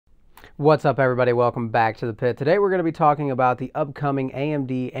What's up, everybody? Welcome back to the pit. Today we're going to be talking about the upcoming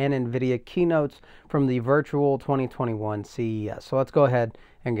AMD and Nvidia keynotes from the Virtual 2021 CES. So let's go ahead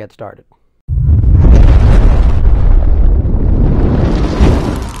and get started.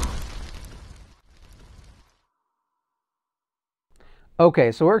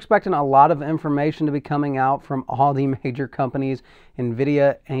 Okay, so we're expecting a lot of information to be coming out from all the major companies,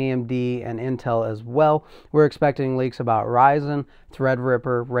 Nvidia, AMD, and Intel as well. We're expecting leaks about Ryzen,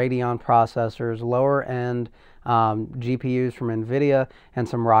 Threadripper, Radeon processors, lower end GPUs from Nvidia, and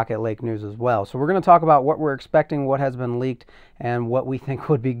some Rocket Lake news as well. So we're going to talk about what we're expecting, what has been leaked, and what we think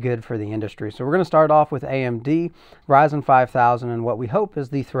would be good for the industry. So we're going to start off with AMD, Ryzen 5000, and what we hope is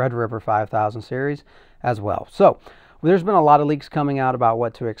the Threadripper 5000 series as well. So there's been a lot of leaks coming out about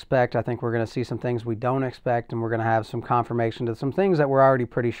what to expect. I think we're going to see some things we don't expect, and we're going to have some confirmation to some things that we're already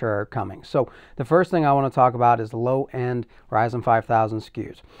pretty sure are coming. So the first thing I want to talk about is low-end Ryzen 5000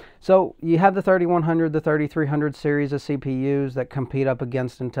 SKUs. So you have the 3100, the 3300 series of CPUs that compete up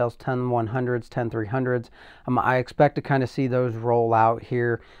against Intel's 10100s, 10300s. I expect to kind of see those roll out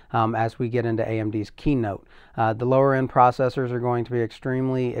here as we get into AMD's keynote. The lower end processors are going to be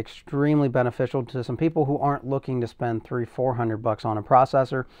extremely beneficial to some people who aren't looking to spend $300-400 on a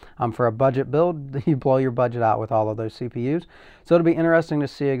processor. For a budget build, you blow your budget out with all of those CPUs. So it'll be interesting to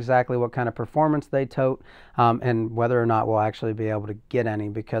see exactly what kind of performance they tote and whether or not we'll actually be able to get any,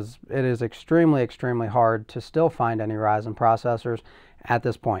 because it is extremely hard to still find any Ryzen processors at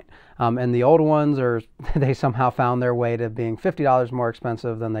this point. And the old ones they somehow found their way to being $50 more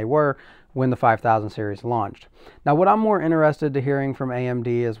expensive than they were when the 5000 series launched. Now, what I'm more interested to hearing from AMD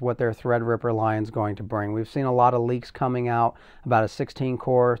is what their Threadripper line is going to bring. We've seen a lot of leaks coming out about a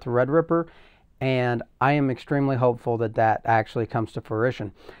 16-core Threadripper, and I am extremely hopeful that that actually comes to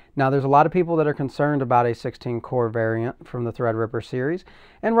fruition. Now, there's a lot of people that are concerned about a 16-core variant from the Threadripper series,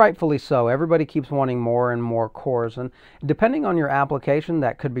 and rightfully so. Everybody keeps wanting more and more cores, and depending on your application,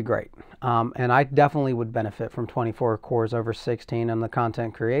 that could be great. And I definitely would benefit from 24 cores over 16 in the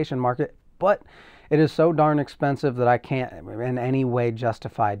content creation market, but it is so darn expensive that I can't in any way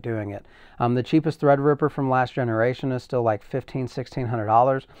justify doing it. The cheapest Threadripper from last generation is still like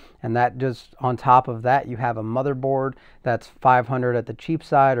 $1,500-1,600, and that just on top of that, you have a motherboard that's $500 at the cheap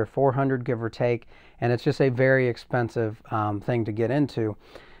side or $400 give or take, and it's just a very expensive thing to get into.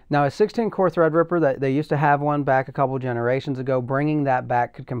 Now, a 16-core Threadripper, that they used to have one back a couple generations ago, bringing that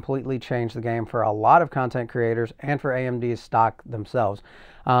back could completely change the game for a lot of content creators and for AMD's stock themselves.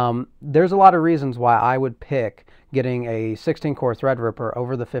 There's a lot of reasons why I would pick getting a 16-core Threadripper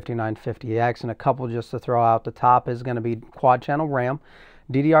over the 5950X, and a couple just to throw out the top is going to be quad-channel RAM.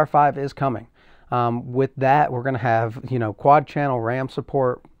 DDR5 is coming. With that, we're going to have quad-channel RAM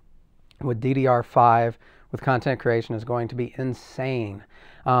support with DDR5 with content creation is going to be insane.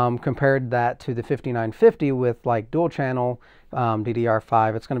 Compared that to the 5950 with like dual channel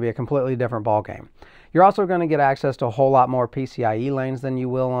DDR5, it's going to be a completely different ball game. You're also going to get access to a whole lot more PCIe lanes than you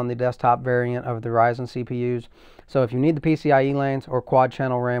will on the desktop variant of the Ryzen CPUs. So if you need the PCIe lanes or quad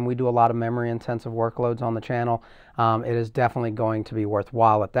channel RAM, we do a lot of memory intensive workloads on the channel. It is definitely going to be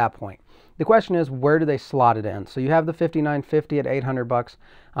worthwhile at that point. The question is, where do they slot it in? So you have the 5950 at $800.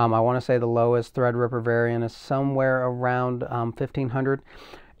 I want to say the lowest Threadripper variant is somewhere around $1,500.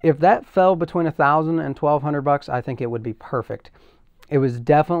 If that fell between $1,000 and $1,200, I think it would be perfect. It would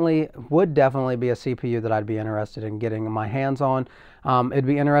definitely be a CPU that I'd be interested in getting my hands on. It'd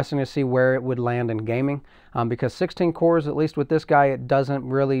be interesting to see where it would land in gaming, because 16 cores, at least with this guy, it doesn't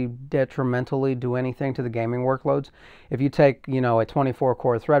really detrimentally do anything to the gaming workloads. If you take, a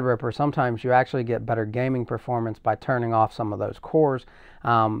 24-core Threadripper, sometimes you actually get better gaming performance by turning off some of those cores.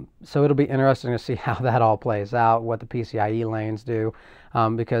 So it'll be interesting to see how that all plays out, what the PCIe lanes do,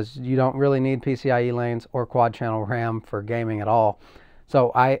 because you don't really need PCIe lanes or quad-channel RAM for gaming at all.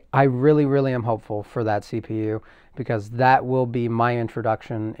 So I really am hopeful for that CPU, because that will be my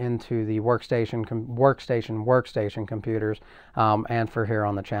introduction into the workstation computers, and for here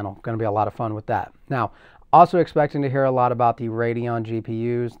on the channel. Going to be a lot of fun with that. Now, also expecting to hear a lot about the Radeon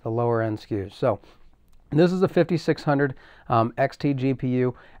GPUs, the lower end SKUs. So this is a 5600 XT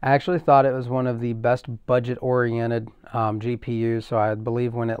GPU. I actually thought it was one of the best budget-oriented GPUs. So I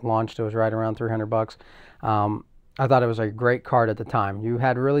believe when it launched, it was right around $300. I thought it was a great card at the time. You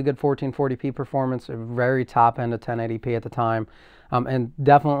had really good 1440p performance, a very top end of 1080p at the time, and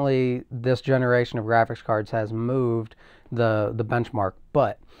definitely this generation of graphics cards has moved the benchmark.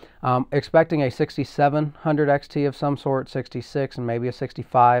 But expecting a 6700 XT of some sort, 66 and maybe a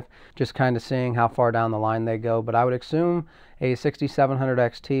 65, just kind of seeing how far down the line they go. But I would assume a 6700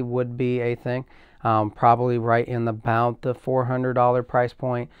 XT would be a thing. probably right in about the $400 price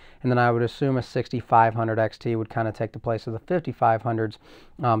point. And then I would assume a 6500 XT would kind of take the place of the 5500s.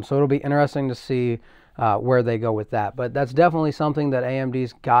 So it'll be interesting to see where they go with that. But that's definitely something that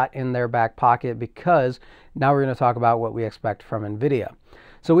AMD's got in their back pocket, because now we're going to talk about what we expect from Nvidia.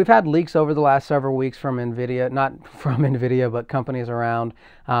 So we've had leaks over the last several weeks from Nvidia, not from Nvidia, but companies around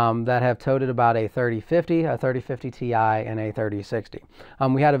that have toted about a 3050, a 3050 Ti, and a 3060.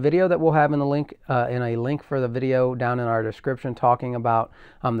 We had a video that we'll have in the link, in a link for the video down in our description, talking about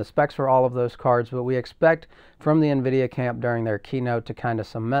the specs for all of those cards. But we expect from the Nvidia camp during their keynote to kind of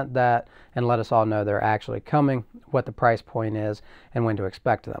cement that and let us all know they're actually coming, what the price point is, and when to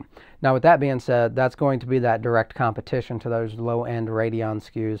expect them. Now, with that being said, that's going to be that direct competition to those low-end Radeon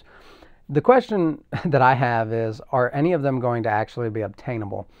SKUs. The question that I have is, are any of them going to actually be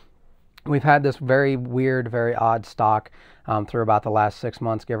obtainable? We've had this very weird, very odd stock through about the last 6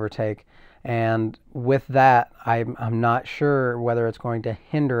 months, give or take. And with that, I'm not sure whether it's going to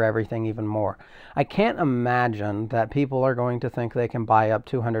hinder everything even more. I can't imagine that people are going to think they can buy up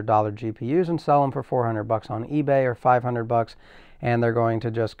 $200 GPUs and sell them for $400 on eBay or $500, and they're going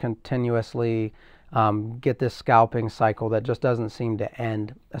to just continuously get this scalping cycle that just doesn't seem to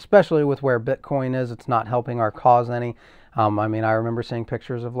end, especially with where Bitcoin is. It's not helping our cause any. I mean, I remember seeing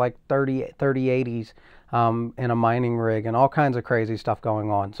pictures of like 3080s in a mining rig and all kinds of crazy stuff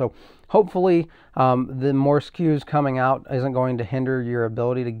going on. So hopefully the more SKUs coming out isn't going to hinder your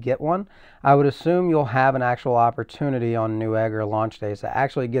ability to get one. I would assume you'll have an actual opportunity on Newegg or launch days to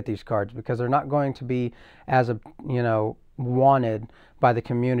actually get these cards, because they're not going to be as wanted by the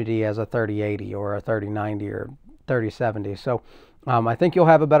community as a 3080 or a 3090 or 3070. So I think you'll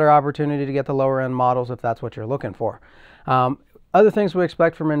have a better opportunity to get the lower end models if that's what you're looking for. Other things we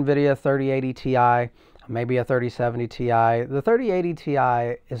expect from Nvidia: 3080 Ti, maybe a 3070 Ti. The 3080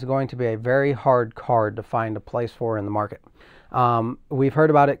 Ti is going to be a very hard card to find a place for in the market. We've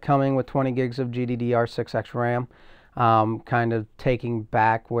heard about it coming with 20 gigs of GDDR6X RAM, kind of taking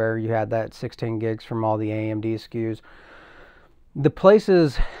back where you had that 16 gigs from all the AMD SKUs. The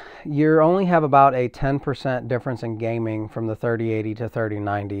places, you only have about a 10% difference in gaming from the 3080 to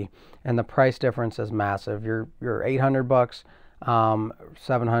 3090, and the price difference is massive. You're $800,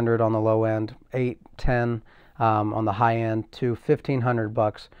 700 on the low end, 810 on the high end, to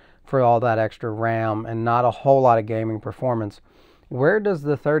 $1,500 for all that extra RAM and not a whole lot of gaming performance. Where does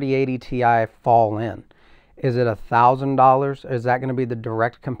the 3080 Ti fall in? Is it $1,000? Is that going to be the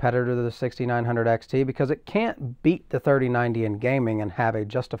direct competitor to the 6900 XT? Because it can't beat the 3090 in gaming and have a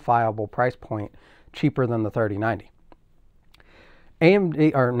justifiable price point cheaper than the 3090.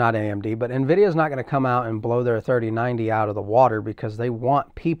 AMD, or not AMD, but Nvidia is not going to come out and blow their 3090 out of the water, because they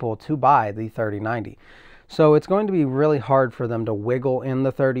want people to buy the 3090. So it's going to be really hard for them to wiggle in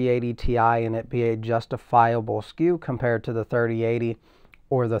the 3080 Ti and it be a justifiable SKU compared to the 3080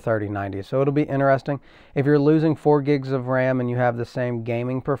 or the 3090. So it'll be interesting. If you're losing 4 gigs of RAM and you have the same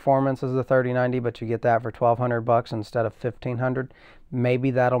gaming performance as the 3090, but you get that for $1,200 instead of $1,500,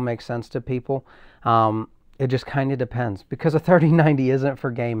 maybe that'll make sense to people. It just kind of depends, because a 3090 isn't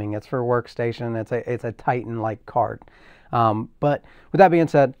for gaming. It's for workstation. It's a Titan-like card. But with that being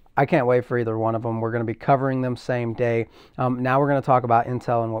said, I can't wait for either one of them. We're going to be covering them same day. Now we're going to talk about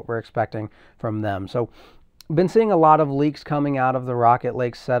Intel and what we're expecting from them. So been seeing a lot of leaks coming out of the Rocket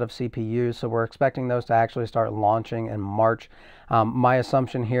Lake set of CPUs, so we're expecting those to actually start launching in March. My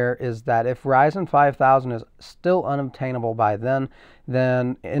assumption here is that if Ryzen 5000 is still unobtainable by then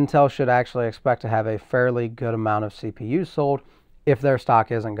Intel should actually expect to have a fairly good amount of CPUs sold if their stock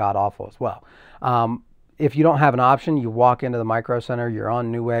isn't god-awful as well. If you don't have an option, you walk into the Micro Center, you're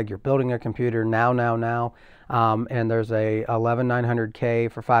on Newegg, you're building a computer now, and there's a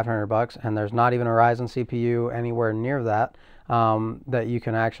 11900K for $500, and there's not even a Ryzen CPU anywhere near that that you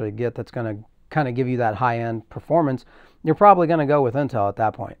can actually get that's going to kind of give you that high-end performance, you're probably going to go with Intel at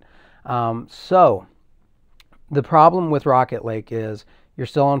that point. So the problem with Rocket Lake is you're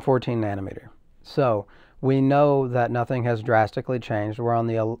still on 14 nanometer. So we know that nothing has drastically changed. We're on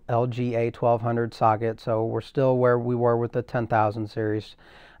the LGA 1200 socket, so we're still where we were with the 10,000 series,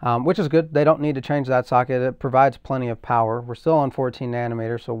 which is good. They don't need to change that socket. It provides plenty of power. We're still on 14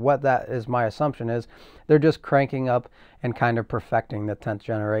 nanometer, so what that is, my assumption is, they're just cranking up and kind of perfecting the 10th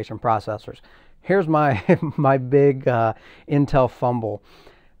generation processors. Here's my my big Intel fumble.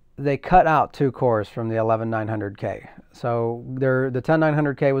 They cut out 2 cores from the 11900K. So the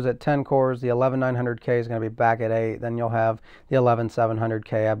 10900K was at 10 cores. The 11900K is going to be back at 8. Then you'll have the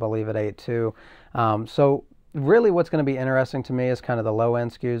 11700K, I believe, at 8 too. So really what's going to be interesting to me is kind of the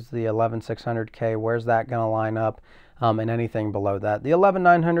low-end SKUs, the 11600K. Where's that going to line up? and anything below that. The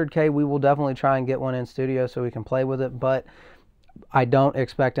 11900K, we will definitely try and get one in studio so we can play with it, but I don't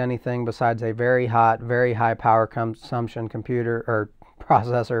expect anything besides a very hot, very high power consumption computer or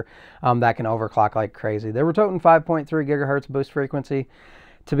processor that can overclock like crazy. They were toting 5.3 gigahertz boost frequency.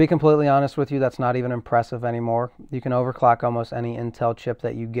 To be completely honest with you, that's not even impressive anymore. You can overclock almost any Intel chip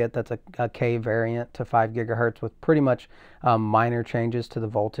that you get that's a K variant to 5 gigahertz with pretty much minor changes to the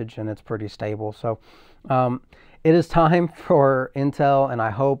voltage, and it's pretty stable. So it is time for Intel, and I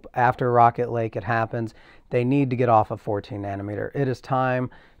hope after Rocket Lake it happens. They need to get off of 14 nanometer. It is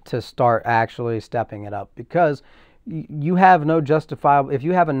time to start actually stepping it up, because you have no justifiable, if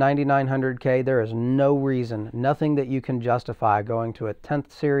you have a 9900K, there is no reason, nothing that you can justify going to a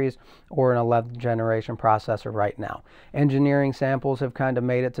 10th series or an 11th generation processor right now. Engineering samples have kind of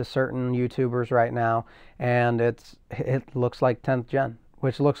made it to certain YouTubers right now, and it looks like 10th gen,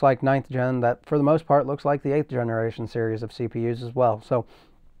 which looks like 9th gen, that for the most part looks like the 8th generation series of CPUs as well. So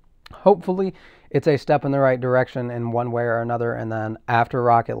hopefully it's a step in the right direction in one way or another, and then after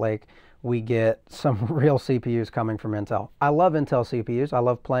Rocket Lake, we get some real CPUs coming from Intel. I love Intel CPUs. I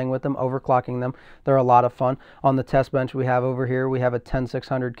love playing with them, overclocking them. They're a lot of fun. On the test bench we have over here, we have a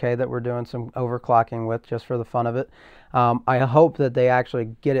 10600K that we're doing some overclocking with just for the fun of it. I hope that they actually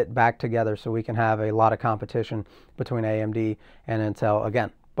get it back together so we can have a lot of competition between AMD and Intel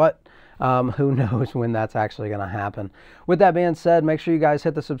again. But who knows when that's actually going to happen. With that being said, make sure you guys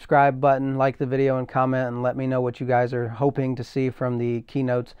hit the subscribe button, like the video, and comment, and let me know what you guys are hoping to see from the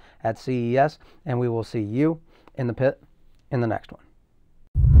keynotes at CES, and we will see you in the pit in the next one.